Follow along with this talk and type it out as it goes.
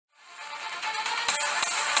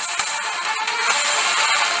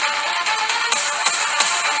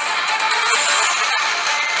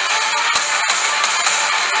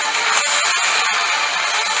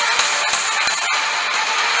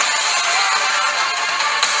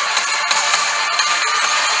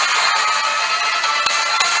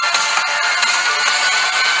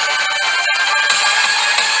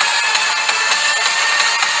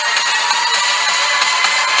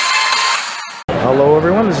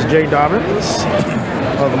J. Dobbins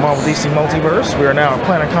of the Marvel DC Multiverse. We are now at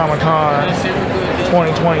Planet Comicon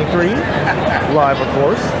 2023, live of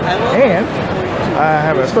course. And I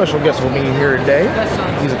have a special guest with me here today.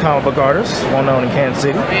 He's a comic book artist, well known in Kansas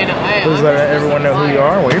City. Please let everyone know who you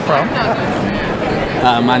are and where you're from.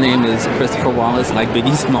 My name is Christopher Wallace, like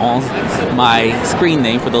Biggie Smalls. My screen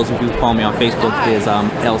name, for those of you who follow me on Facebook, is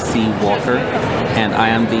LC Walker, and I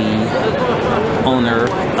am the owner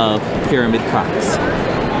of Pyramid Comics.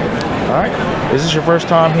 All right. Is this your first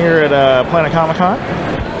time here at Planet Comicon?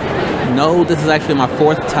 No, this is actually my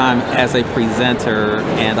fourth time as a presenter,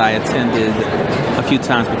 and I attended a few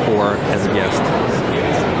times before as a guest.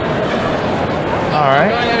 All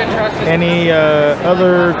right. Any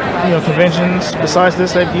other conventions besides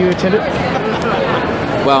this that you attended?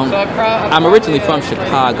 Well, I'm originally from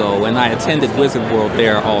Chicago, and I attended Wizard World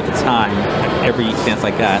there all the time, every chance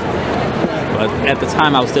I got. But at the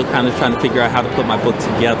time, I was still kind of trying to figure out how to put my book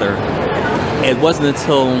together. It wasn't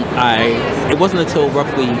until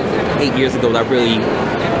roughly 8 years ago that I really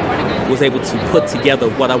was able to put together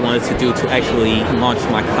what I wanted to do to actually launch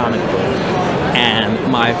my comic book. And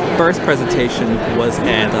my first presentation was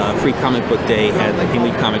at Free Comic Book Day at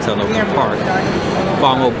Ingley Comics on Overland Park,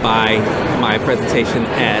 followed by my presentation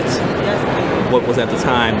at what was at the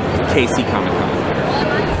time KC Comicon.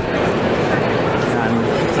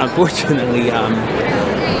 Unfortunately,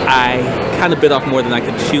 I kind of bit off more than I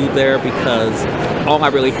could chew there because all I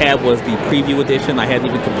really had was the preview edition. I hadn't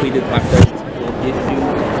even completed my first issue,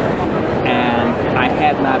 and I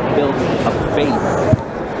had not built a base,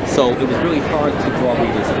 so it was really hard to draw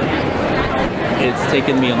readers in. It's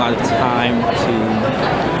taken me a lot of time to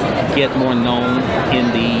get more known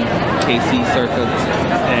in the KC circuit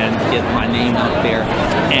and get my name out there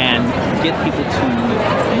and get people to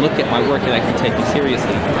look at my work and actually take me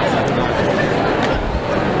seriously.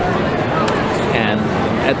 And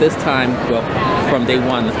at this time, well, from day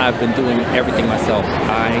one, I've been doing everything myself.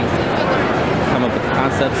 I come up with the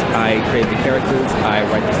concepts, I create the characters, I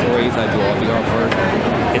write the stories, I do all the artwork.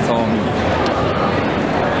 It's all me.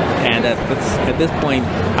 And at this point,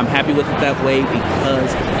 I'm happy with it that way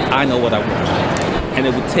because I know what I want. And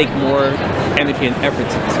it would take more energy and effort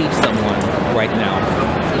to teach someone right now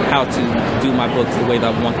how to do my books the way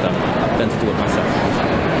that I want them than to do it myself.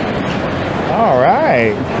 All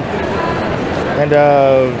right. And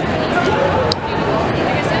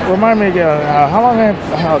remind me again,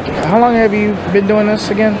 how long have you been doing this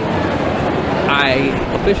again? I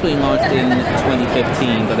officially launched in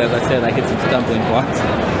 2015, but as I said, I hit some stumbling blocks.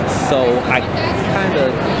 So I kind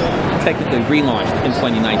of technically relaunched in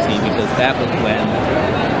 2019 because that was when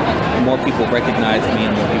more people recognized me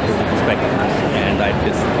and more people respected me, and I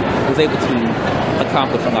just was able to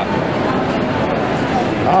accomplish a lot more.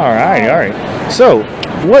 All right. So,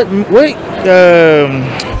 what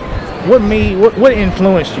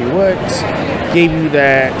influenced you? What gave you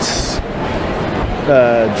that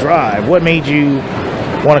drive? What made you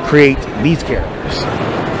want to create these characters?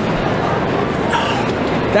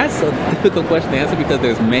 That's a difficult question to answer because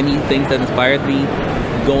there's many things that inspired me,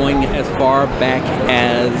 going as far back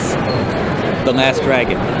as The Last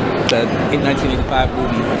Dragon, the 1985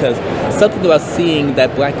 movie, because something about seeing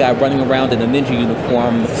that black guy running around in a ninja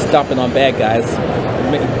uniform stomping on bad guys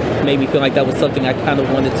made me feel like that was something I kind of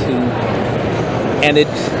wanted to, and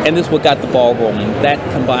this what got the ball rolling. That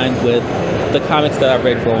combined with the comics that I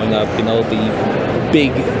read growing up, the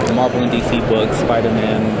big Marvel and DC books,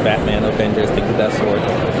 Spider-Man, Batman, Avengers, things of that sort.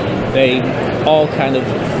 They all kind of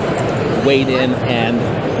weighed in and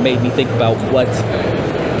made me think about what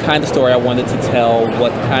kind of story I wanted to tell,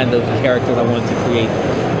 what kind of characters I wanted to create.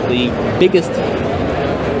 The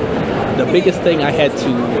biggest thing I had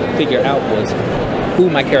to figure out was who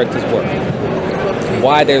my characters were,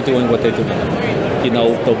 why they're doing what they're doing.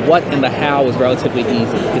 The what and the how is relatively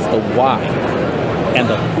easy. It's the why and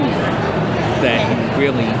the who that you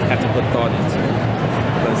really have to put thought into.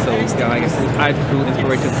 So I drew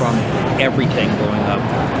inspiration from everything growing up.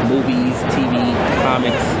 Movies, TV,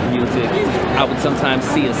 comics, music. I would sometimes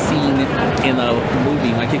see a scene in a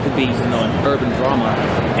movie, like it could be an urban drama,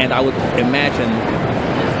 and I would imagine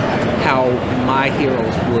how my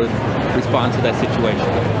heroes would respond to that situation.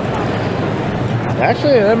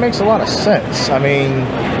 Actually, that makes a lot of sense. I mean,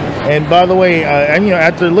 and by the way,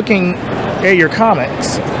 after looking at your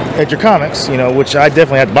comics, which I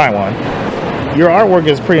definitely had to buy one, your artwork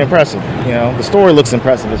is pretty impressive. The story looks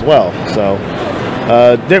impressive as well. So,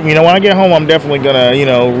 when I get home, I'm definitely gonna,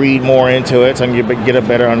 read more into it so I can get a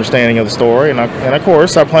better understanding of the story. And of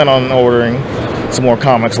course, I plan on ordering some more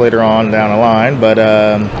comics later on down the line. But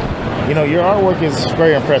your artwork is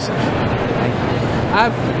very impressive.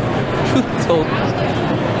 I've truth told,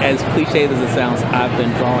 as cliche as it sounds, I've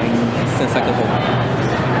been drawing since I could hold on.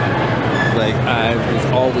 Like, I was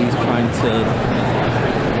always trying to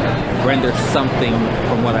render something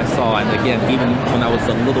from what I saw. And again, even when I was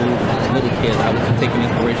a little kid, I was taking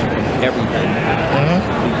inspiration from everything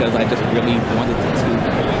because I just really wanted to.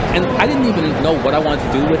 And I didn't even know what I wanted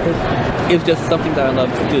to do with it. It was just something that I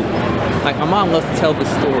loved to do. Like, my mom loves to tell the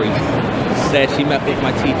story that she met with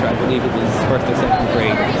my teacher. I believe it was first or second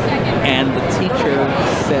grade. And the teacher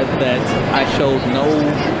said that I showed no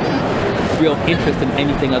real interest in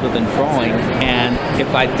anything other than drawing, and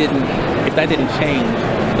if that didn't change,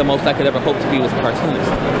 the most I could ever hope to be was a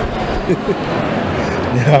cartoonist.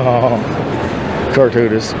 No,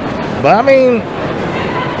 cartoonist. But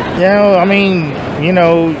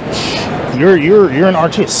you're an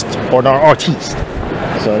artist or an artiste,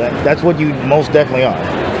 so that's what you most definitely are.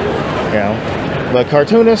 But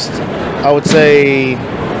cartoonist, I would say,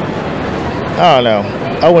 I don't know.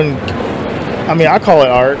 I call it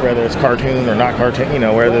art, whether it's cartoon or not cartoon,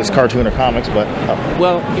 whether it's cartoon or comics, but...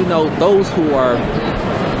 Well, those who are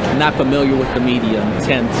not familiar with the medium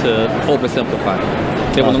tend to oversimplify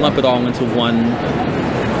it. They want to lump it all into one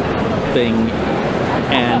thing,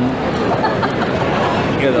 and,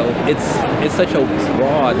 it's such a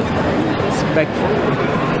broad spectrum.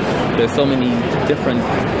 There's so many different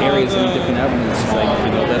areas and different avenues. It's like,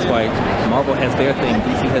 that's why Marvel has their thing,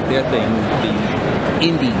 DC has their thing, the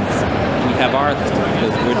indies. We have ours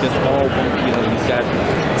because we're just all one. You've got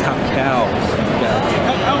Top Cow, you've got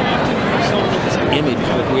Image,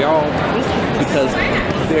 but we all, because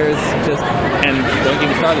there's just, and don't get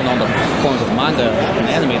me started on the forms of manga and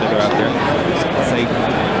anime that are out there. It's like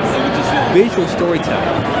visual storytelling.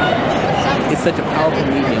 It's such a powerful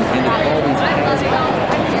medium, and it always has been.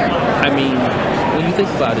 When you think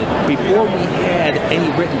about it, before we had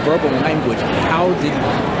any written verbal language, how did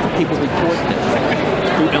people record things?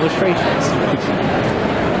 Through illustrations.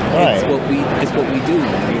 Right. It's what we do,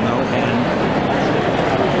 and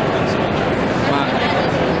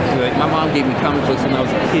my mom gave me comic books when I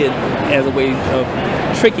was a kid as a way of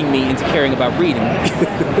tricking me into caring about reading.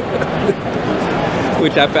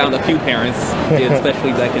 Which I found a few parents did,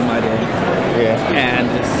 especially back in my day. Yeah. And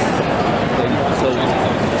so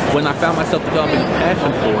when I found myself developing a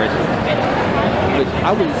passion for it,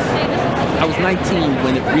 I was 19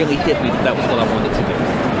 when it really hit me that was what I wanted to do.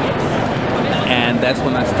 And that's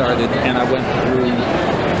when I started, and I went through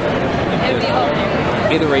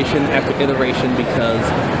iteration after iteration because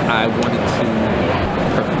I wanted to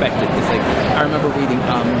perfect it. It's like, I remember reading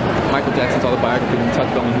Michael Jackson's autobiography when he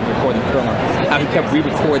talked about when he was recording Thriller, how he kept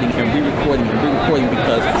re-recording and re-recording and re-recording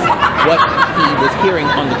because what he was hearing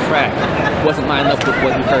on the track wasn't lined up with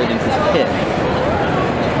what he heard in his head.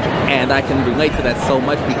 And I can relate to that so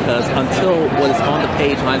much because until what is on the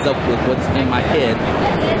page lines up with what's in my head,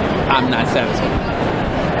 I'm not satisfied.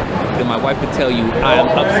 And my wife could tell you I am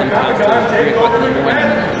up sometimes till 3 o'clock in the morning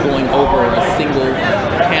going over a single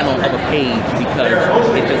panel of a page because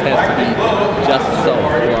it just has to be just so.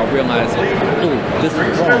 Or I'll realize, oh, this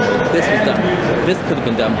was wrong, this was done, this could have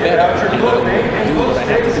been done better, and I will do what I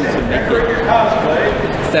have to do to make it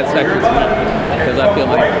satisfactory to me. Because I feel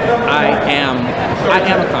like I am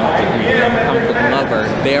a comic book reader, I'm a comic book lover,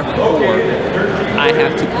 therefore I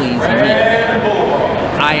have to please me.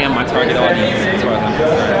 I am my target audience as far as I'm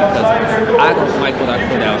concerned because I don't like what I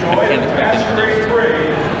put out. I can't expect anything else.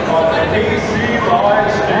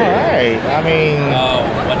 Alright,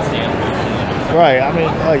 what's the answer? Right,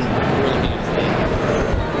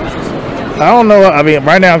 I don't know,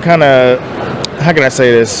 right now I'm kind of, how can I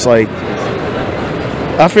say this, like,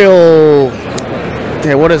 I feel,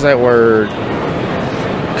 what is that word,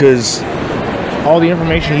 because all the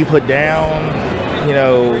information you put down,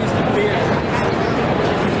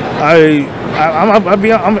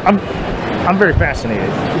 I'm very fascinated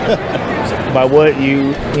by what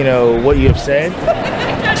you have said,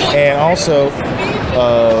 and also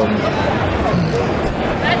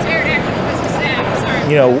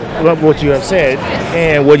what you have said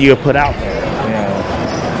and what you have put out there,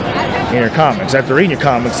 in your comics. After reading your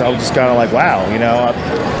comics, I was just kind of like, wow,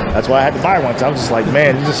 that's why I had to buy one. So I was just like,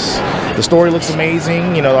 man, the story looks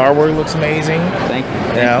amazing. The artwork looks amazing. Thank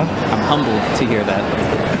you. I'm humbled to hear that.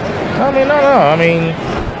 No.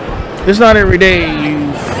 It's not every day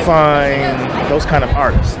you find those kind of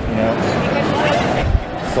artists,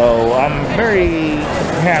 So I'm very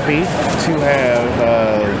happy to have,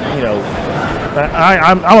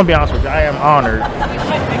 I'm gonna be honest with you. I am honored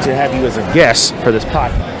to have you as a guest for this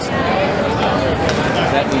podcast.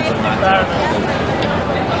 That means a lot.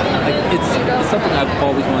 It's something I've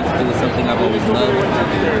always wanted to do. It's something I've always loved to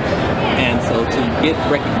do, and so to get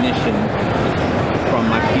recognition from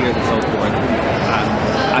my characters and so forth,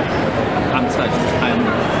 I'm touched. I'm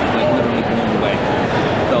like literally blown away.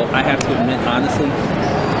 So I have to admit, honestly,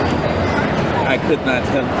 I could not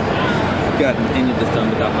have gotten any of this done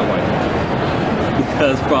without my wife.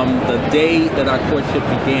 Because from the day that our courtship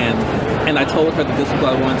began, and I told her that this is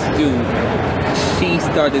what I wanted to do, she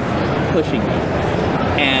started pushing me.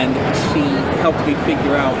 And she helped me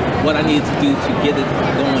figure out what I needed to do to get it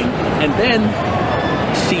going. And then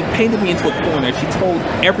she painted me into a corner. She told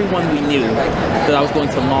everyone we knew that I was going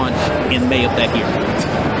to launch in May of that year.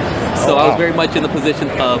 So I was very much in the position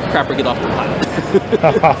of crap or get off the pot.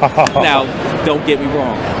 Now, don't get me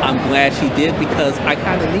wrong. I'm glad she did, because I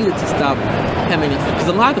kind of needed to stop hemming. Because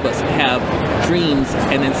a lot of us have dreams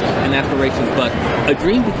and aspirations, but a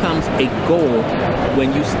dream becomes a goal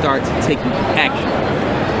when you start taking action.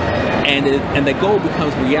 And the goal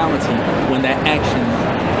becomes reality when that action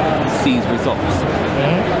sees results.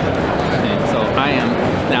 And so I am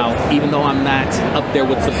now, even though I'm not up there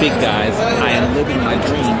with the big guys, I am living my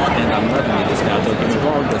dream, and I'm loving it. Now, don't get me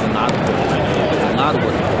wrong, there's a lot of work. There's a lot of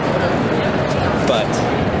work. But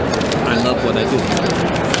I love what I do.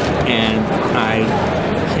 And I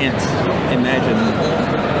can't imagine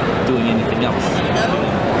doing anything else.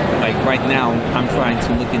 Like right now, I'm trying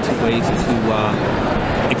to look into ways to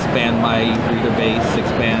expand my reader base,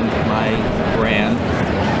 expand my brand.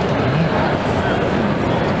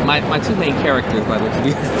 My two main characters, by the way,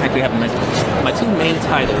 we actually haven't mentioned, my two main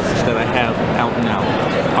titles that I have out now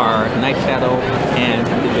are Night Shadow and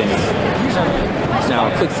Divinity.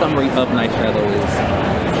 Now, a quick summary of Night Shadow is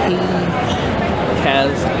he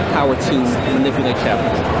has power to manipulate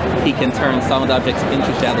shadows. He can turn solid objects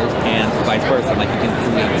into shadows and vice versa, like he can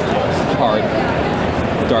create hard,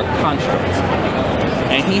 dark constructs.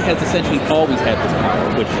 And he has essentially always had this power,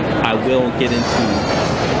 which I will get into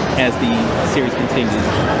as the series continues,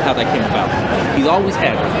 how that came about. He's always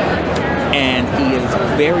had it. And he is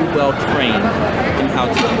very well trained in how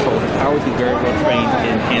to control his powers. He's very well trained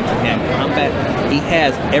in hand-to-hand combat. He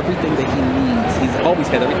has everything that he needs. He's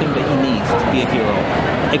always had everything that he needs to be a hero,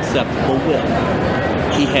 except the will.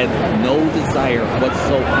 He had no desire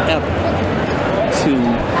whatsoever to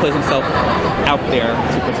put himself out there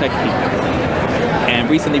to protect people.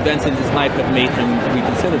 And recent events in his life have made him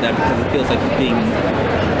reconsider that, because it feels like he's being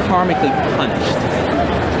karmically punished.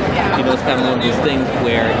 You know, it's kind of one of those things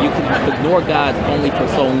where you can ignore God only for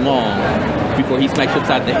so long before he smacks you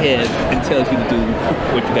upside the head and tells you to do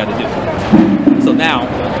what you got to do. So now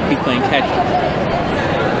he's playing catch up.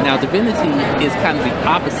 Now Divinity is kind of the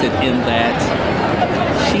opposite in that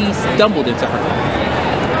she stumbled into her.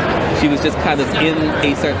 She was just kind of in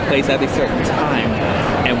a certain place at a certain time,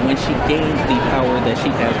 and when she gained the power that she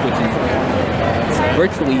has, which is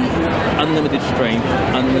virtually unlimited strength,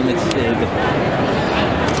 unlimited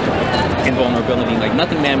invulnerability, like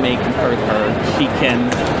nothing man-made can hurt her. She can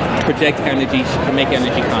project energy, she can make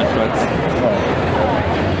energy constructs.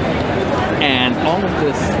 And all of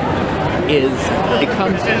this it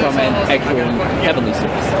comes from an actual heavenly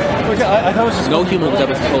source. No human was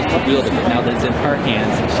ever supposed to wield it, but now that it's in her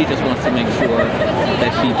hands, she just wants to make sure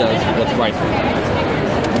that she does what's right for her.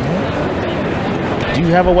 Do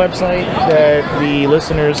you have a website that the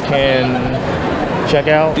listeners can check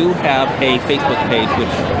out? I do have a Facebook page,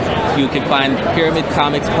 which you can find Pyramid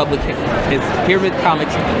Comics It's Pyramid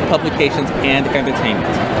Comics Publications and Entertainment.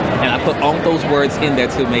 And I put all those words in there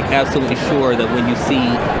to make absolutely sure that when you see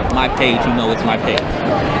my page, you know it's my page.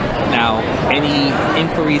 Now, any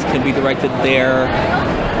inquiries can be directed there.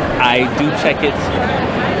 I do check it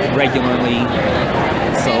regularly.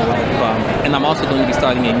 So, and I'm also going to be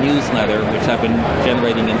starting a newsletter, which I've been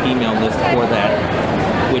generating an email list for that,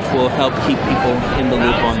 which will help keep people in the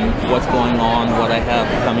loop on what's going on, what I have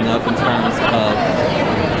coming up in terms of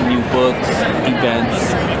new books,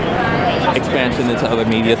 events, expansion into other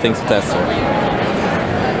media, things of that sort.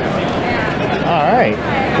 All right.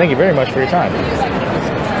 Thank you very much for your time.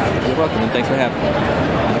 You're welcome, and thanks for having me.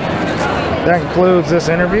 That concludes this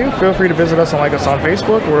interview. Feel free to visit us and like us on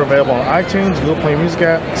Facebook. We're available on iTunes, Google Play Music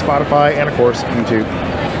app, Spotify, and of course, YouTube.